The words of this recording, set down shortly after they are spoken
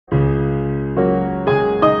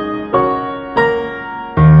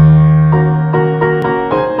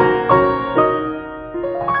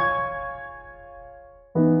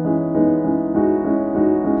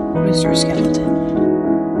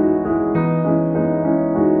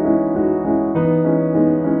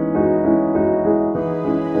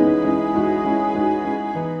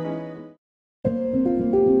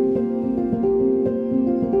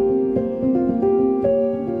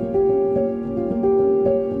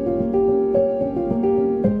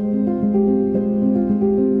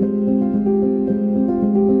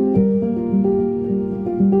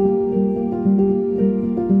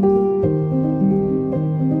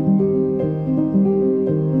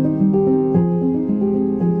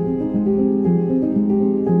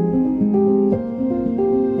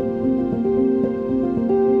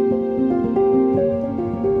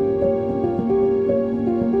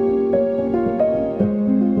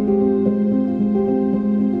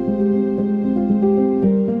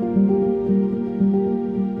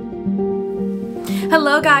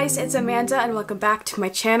Hello guys, it's Amanda and welcome back to my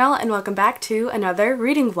channel and welcome back to another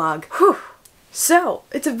reading vlog. Whew. So,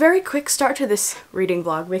 it's a very quick start to this reading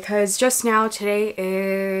vlog because just now, today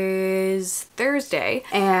is Thursday,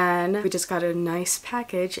 and we just got a nice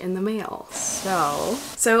package in the mail.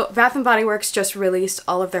 So Bath & Body Works just released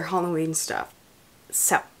all of their Halloween stuff.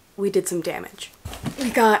 So, we did some damage.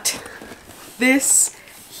 We got this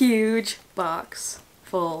huge box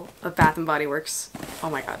full of Bath & Body Works. Oh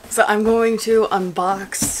my god. So I'm going to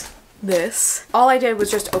unbox this. All I did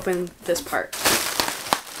was just open this part.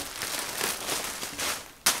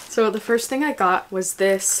 So the first thing I got was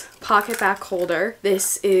this pocket back holder.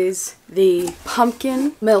 This is the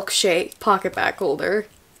pumpkin milkshake pocket back holder.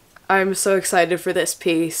 I'm so excited for this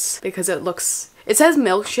piece because it says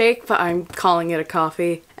milkshake, but I'm calling it a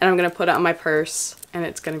coffee, and I'm gonna put it on my purse and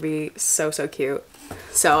it's gonna be so cute.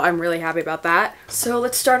 So I'm really happy about that. So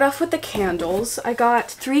let's start off with the candles. I got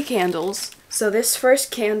 3 candles. So this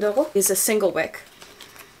first candle is a single wick.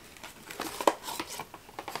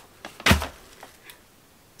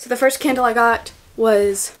 So the first candle I got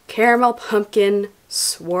was Caramel Pumpkin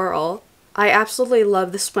Swirl. I absolutely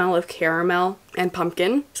love the smell of caramel and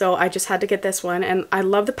pumpkin, so I just had to get this one, and I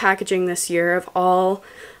love the packaging this year of all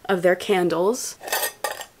of their candles.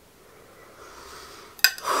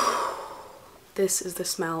 This is the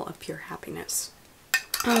smell of pure happiness.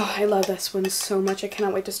 Oh, I love this one so much. I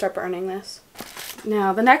cannot wait to start burning this.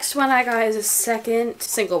 Now, the next one I got is a second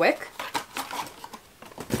single wick.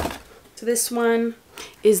 So this one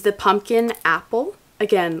is the pumpkin apple.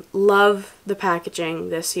 Again, love the packaging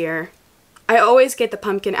this year. I always get the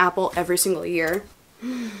pumpkin apple every single year.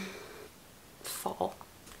 Fall.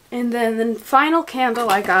 And then the final candle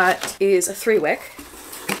I got is a 3 wick.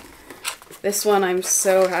 This one I'm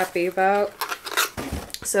so happy about.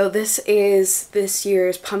 So this is this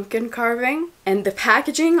year's pumpkin carving, and the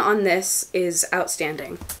packaging on this is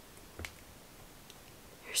outstanding.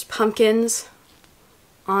 There's pumpkins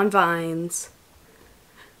on vines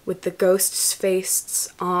with the ghosts'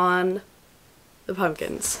 faces on the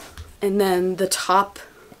pumpkins. And then the top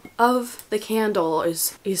of the candle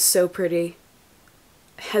is so pretty.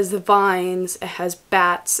 It has the vines, it has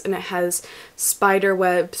bats, and it has spider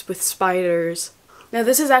webs with spiders. Now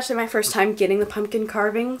this is actually my first time getting the pumpkin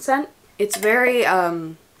carving scent. It's very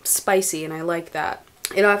spicy, and I like that.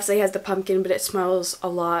 It obviously has the pumpkin, but it smells a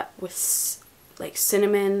lot with like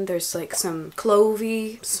cinnamon. There's like some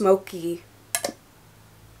clovey, smoky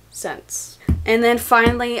scents. And then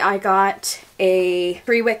finally I got a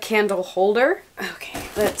 3 wick candle holder. Okay,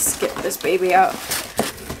 let's get this baby out.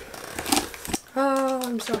 Oh,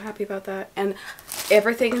 I'm so happy about that. And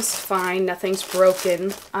everything's fine, nothing's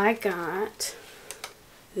broken. I got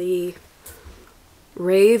the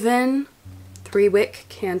Raven 3 wick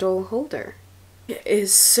candle holder. It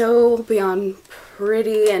is so beyond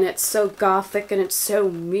pretty, and it's so gothic, and it's so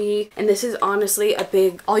me. And this is honestly a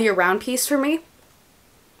big all year round piece for me.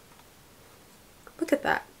 Look at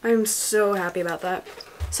that. I'm so happy about that.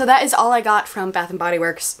 So that is all I got from Bath & Body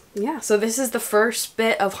Works. Yeah, so this is the first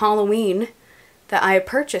bit of Halloween that I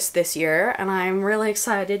purchased this year, and I'm really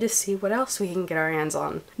excited to see what else we can get our hands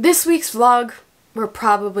on. This week's vlog, we're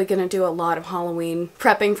probably going to do a lot of Halloween,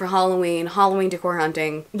 prepping for Halloween, Halloween decor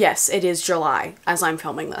hunting. Yes, it is July as I'm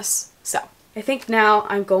filming this. So I think now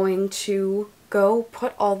I'm going to go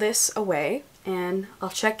put all this away, and I'll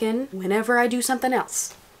check in whenever I do something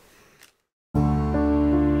else.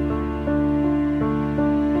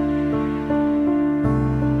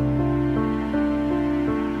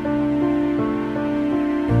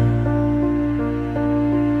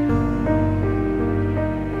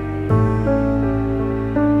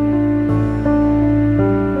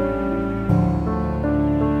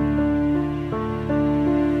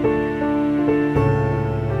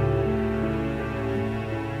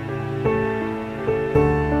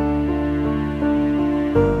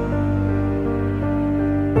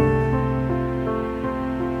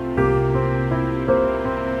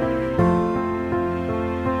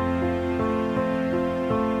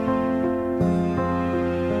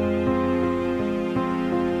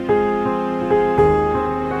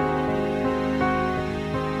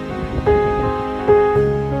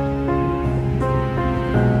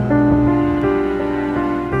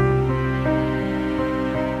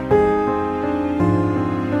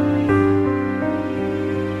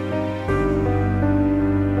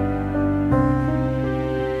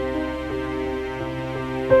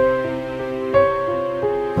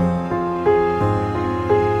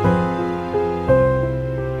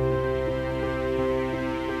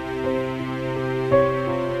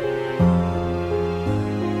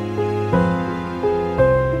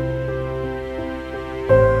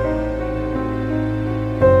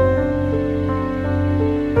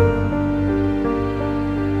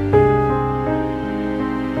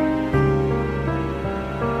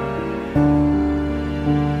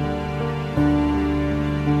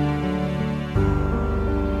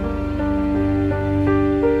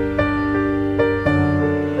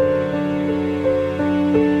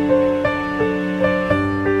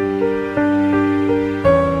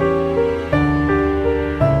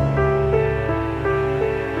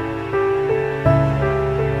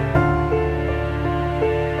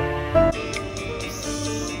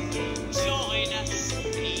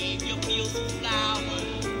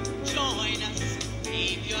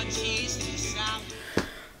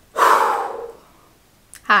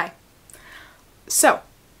 Hi. So,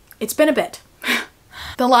 it's been a bit.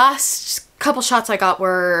 The last couple shots I got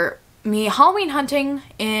were me Halloween hunting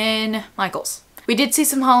in Michael's. We did see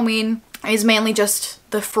some Halloween. It's mainly just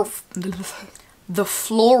the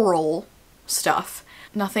floral stuff.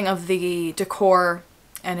 Nothing of the decor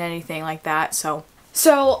and anything like that, so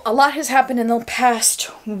a lot has happened in the past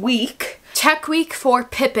week. Tech week for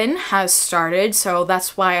Pippin has started, so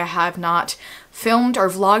that's why I have not filmed or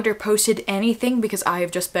vlogged or posted anything, because I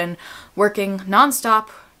have just been working non-stop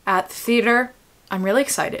at the theater. I'm really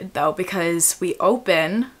excited though, because we're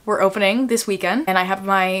opening this weekend, and I have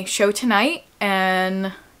my show tonight,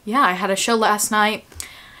 and yeah, I had a show last night,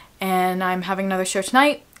 and I'm having another show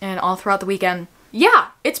tonight, and all throughout the weekend. Yeah,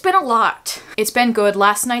 it's been a lot. It's been good.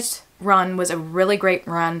 Last night's run was a really great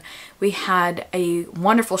run. We had a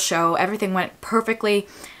wonderful show. Everything went perfectly,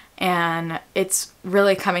 and it's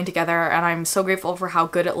really coming together, and I'm so grateful for how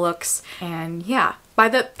good it looks. And yeah, by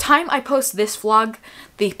the time I post this vlog,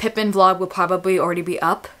 the Pippin vlog will probably already be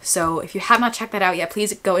up. So if you have not checked that out yet,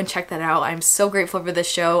 please go and check that out. I'm so grateful for this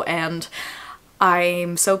show, and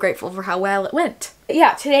I'm so grateful for how well it went.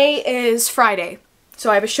 Yeah, today is Friday. So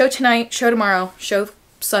I have a show tonight, show tomorrow, show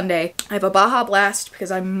Sunday. I have a Baja Blast because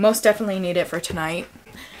I most definitely need it for tonight.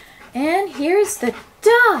 And here's the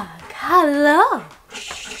dog. Hello.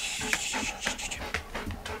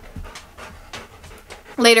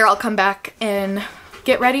 Later I'll come back and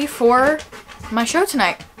get ready for my show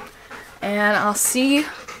tonight. And I'll see you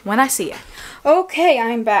when I see you. Okay,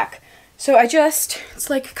 I'm back. So it's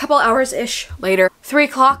like a couple hours-ish later, 3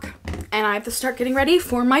 o'clock, and I have to start getting ready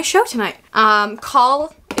for my show tonight.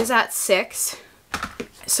 Call is at 6.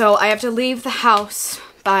 So I have to leave the house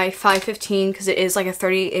by 5:15 because it is like a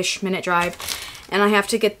 30-ish minute drive, and I have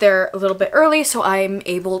to get there a little bit early so I'm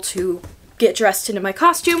able to get dressed into my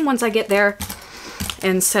costume once I get there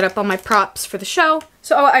and set up all my props for the show.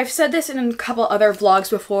 So I've said this in a couple other vlogs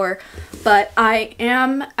before, but I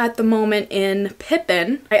am at the moment in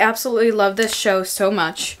Pippin. I absolutely love this show so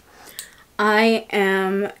much. I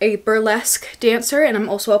am a burlesque dancer, and I'm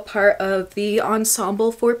also a part of the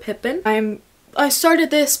ensemble for Pippin. I started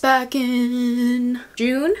this back in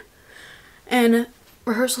June, and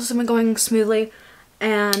rehearsals have been going smoothly,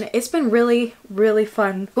 and it's been really, really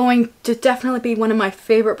fun. Going to definitely be one of my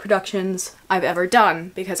favorite productions I've ever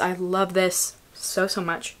done, because I love this so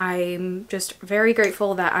much. I'm just very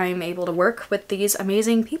grateful that I'm able to work with these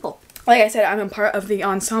amazing people. Like I said, I'm a part of the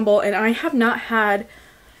ensemble, and I have not had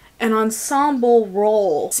an ensemble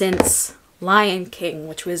role since Lion King,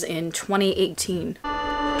 which was in 2018.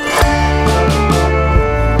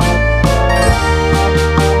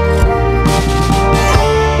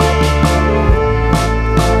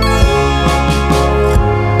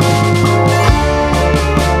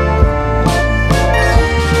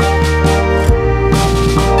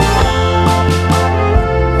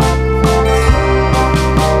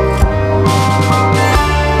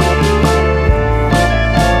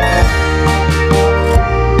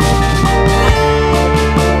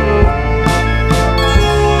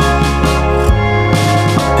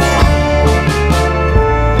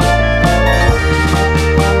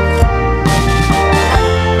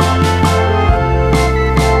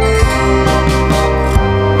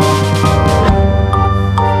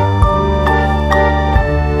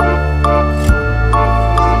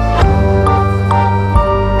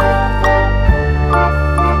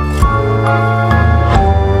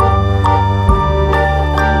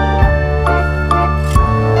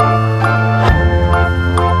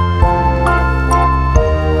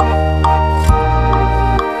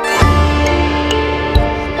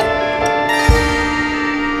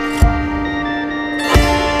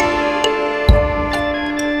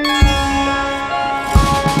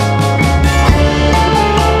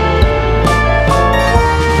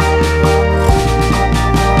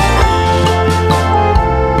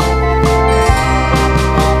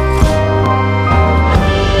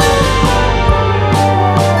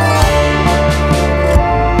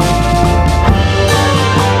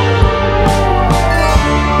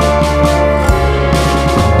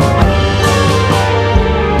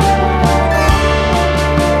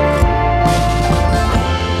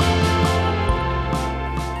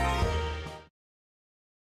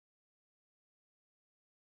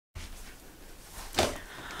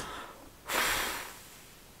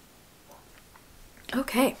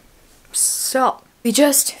 Okay, so we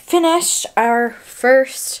just finished our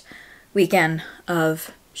first weekend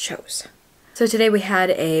of shows. So today we had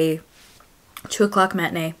a 2 o'clock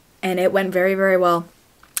matinee, and it went very, very well.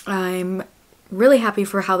 I'm really happy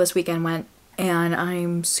for how this weekend went. and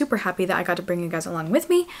I'm super happy that I got to bring you guys along with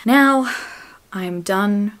me. Now I'm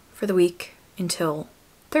done for the week until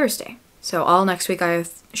Thursday. So all next week I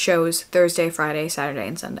have shows Thursday, Friday, Saturday,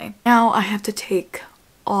 and Sunday. Now I have to take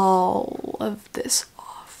all of this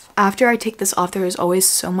off. After I take this off, there is always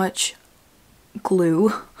so much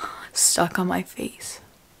glue stuck on my face.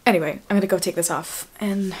 Anyway, I'm gonna go take this off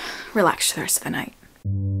and relax for the rest of the night.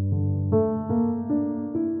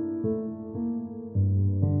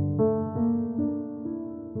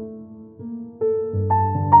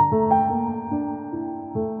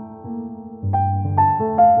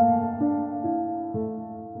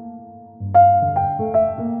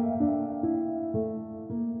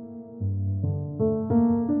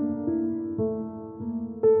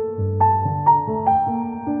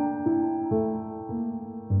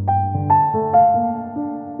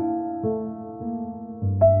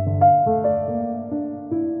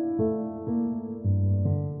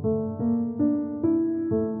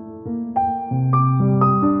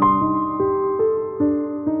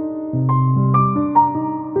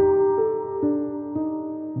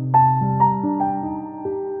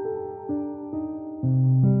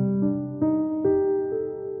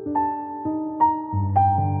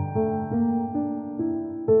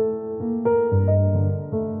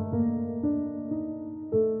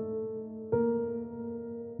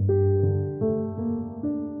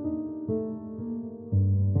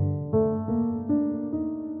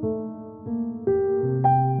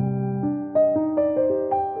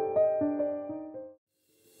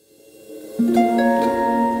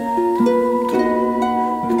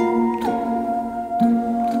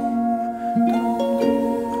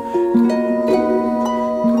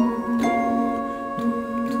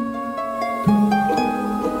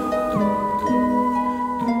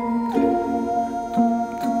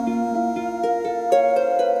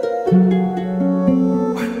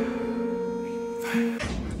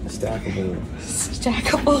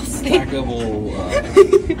 Stackable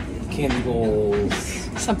candy bowls.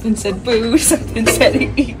 Something said boo, something said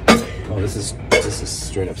eat. Oh, this is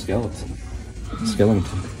straight up skeleton.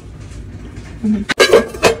 Skeleton.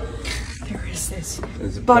 There is this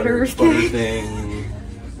butter thing.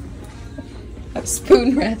 A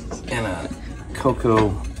spoon rest. And a cocoa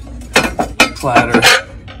platter.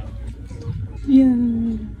 Yeah.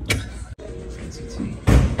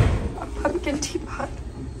 A pumpkin teapot.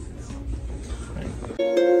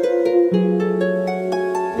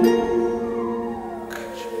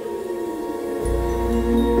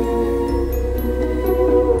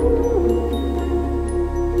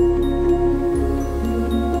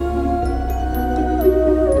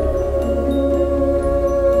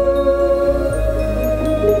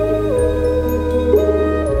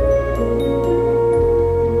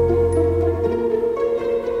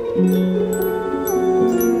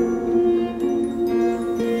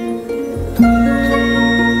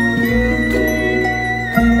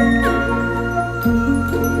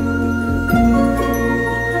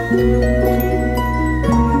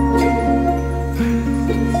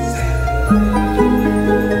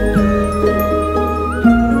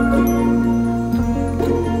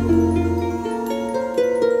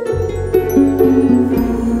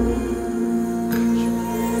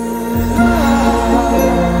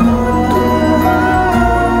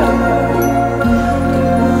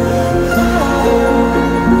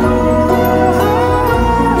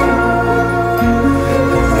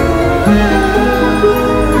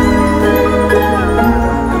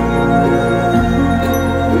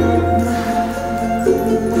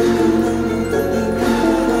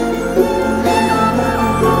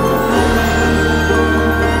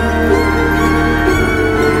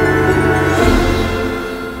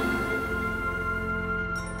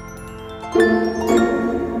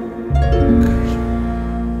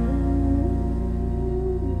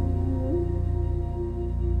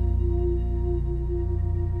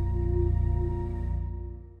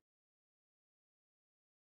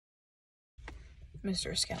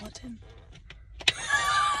 Mr. Skeleton.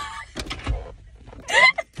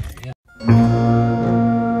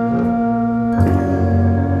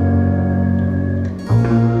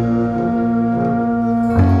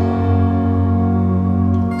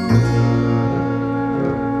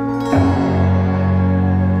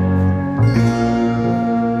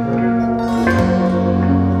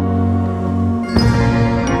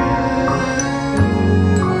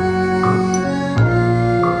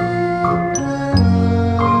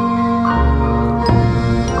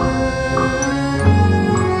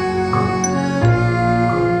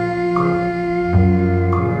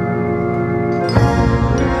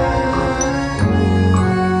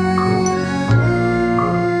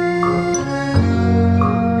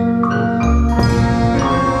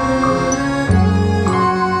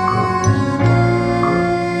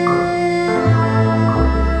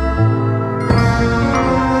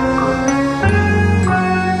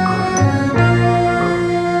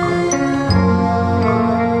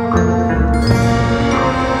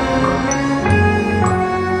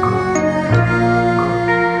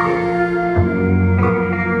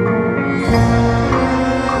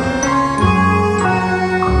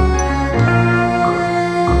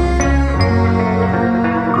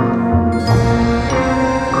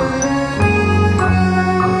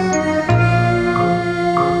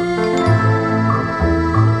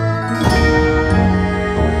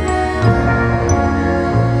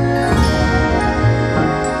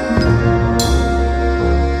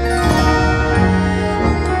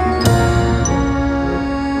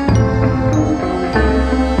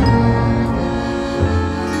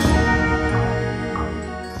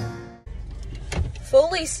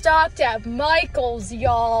 stopped at Michael's,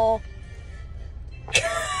 y'all.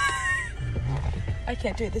 I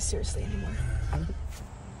can't do this seriously anymore.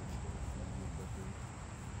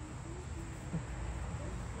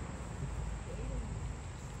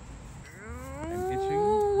 And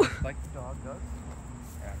itching like the dog does.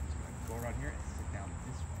 Yeah, I'm just gonna go around here and sit down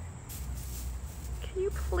this way. Can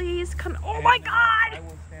you please come? Oh And my God! I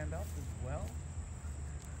will stand up as well.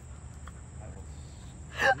 I will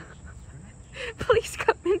stretch. Please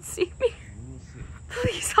come and see me. You will see.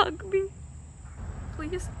 Please hug me.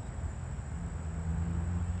 Please.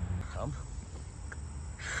 Come.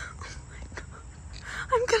 Oh my God.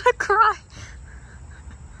 I'm gonna cry.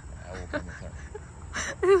 I will come with her.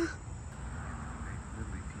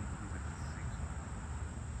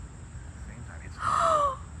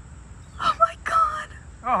 Oh my God.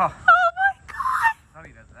 Oh, Oh my God. Sonny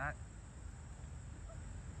does that.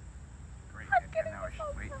 Great. I'm And getting now I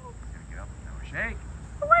should wait. emotional. He's gonna get up. Now we shake.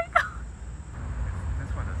 Oh my God.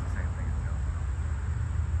 This one does the same thing as the other one.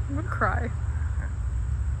 I'm gonna cry.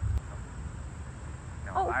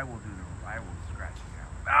 Now Oh. I will scratch you now.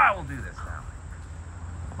 I will do this now.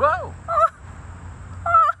 Whoa!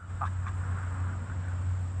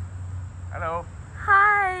 Hello.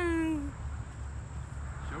 Hi.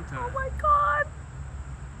 Showtime. Oh my God.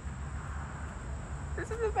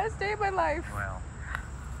 This is the best day of my life. Well.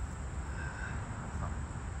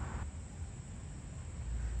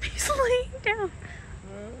 He's laying down.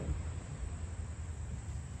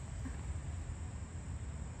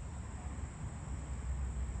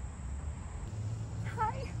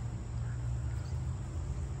 Hi.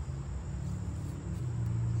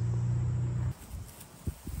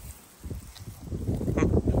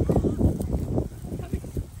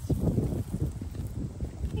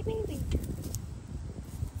 Hey, baby.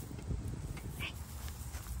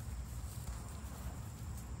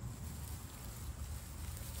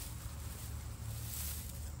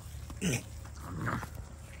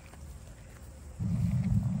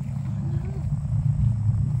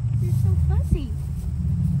 You're so fuzzy.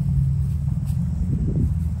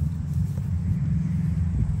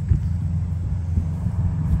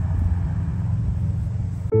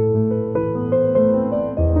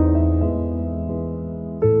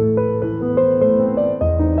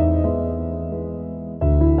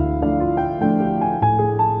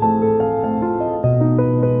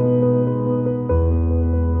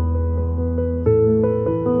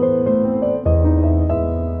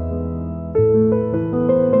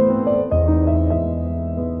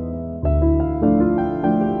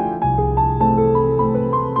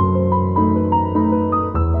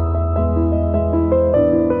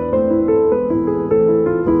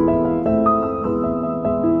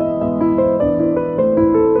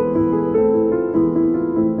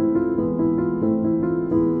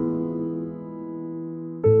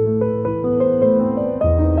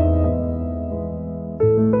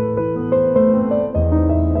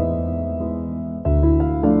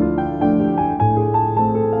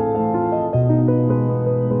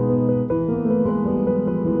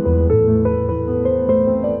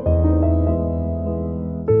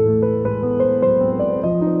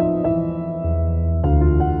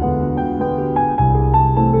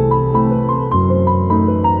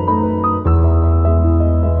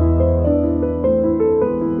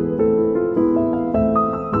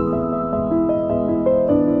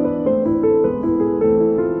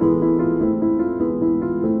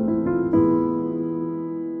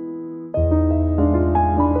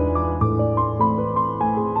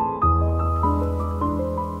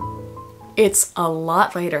 It's a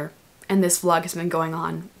lot later, and this vlog has been going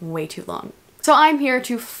on way too long. So I'm here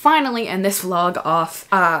to finally end this vlog off.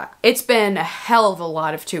 It's been a hell of a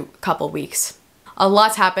lot of couple weeks. A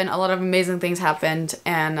lot's happened, a lot of amazing things happened,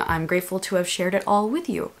 and I'm grateful to have shared it all with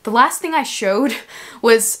you. The last thing I showed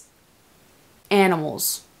was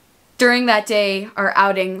animals. During that day, our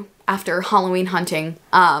outing after Halloween hunting,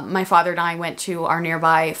 my father and I went to our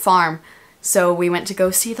nearby farm. So we went to go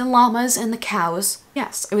see the llamas and the cows.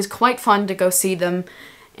 Yes, it was quite fun to go see them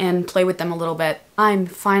and play with them a little bit. I'm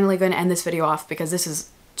finally going to end this video off because this is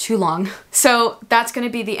too long. So that's going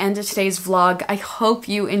to be the end of today's vlog. I hope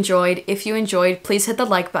you enjoyed. If you enjoyed, please hit the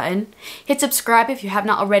like button. Hit subscribe if you have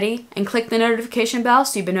not already, and click the notification bell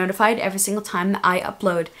so you'll be notified every single time that I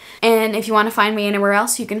upload. And if you want to find me anywhere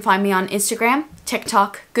else, you can find me on Instagram,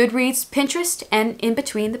 TikTok, GoodReads, Pinterest, and in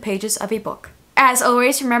between the pages of a book. As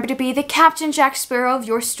always, remember to be the Captain Jack Sparrow of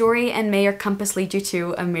your story, and may your compass lead you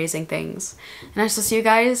to amazing things. And I shall see you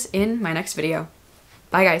guys in my next video.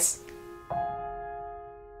 Bye, guys.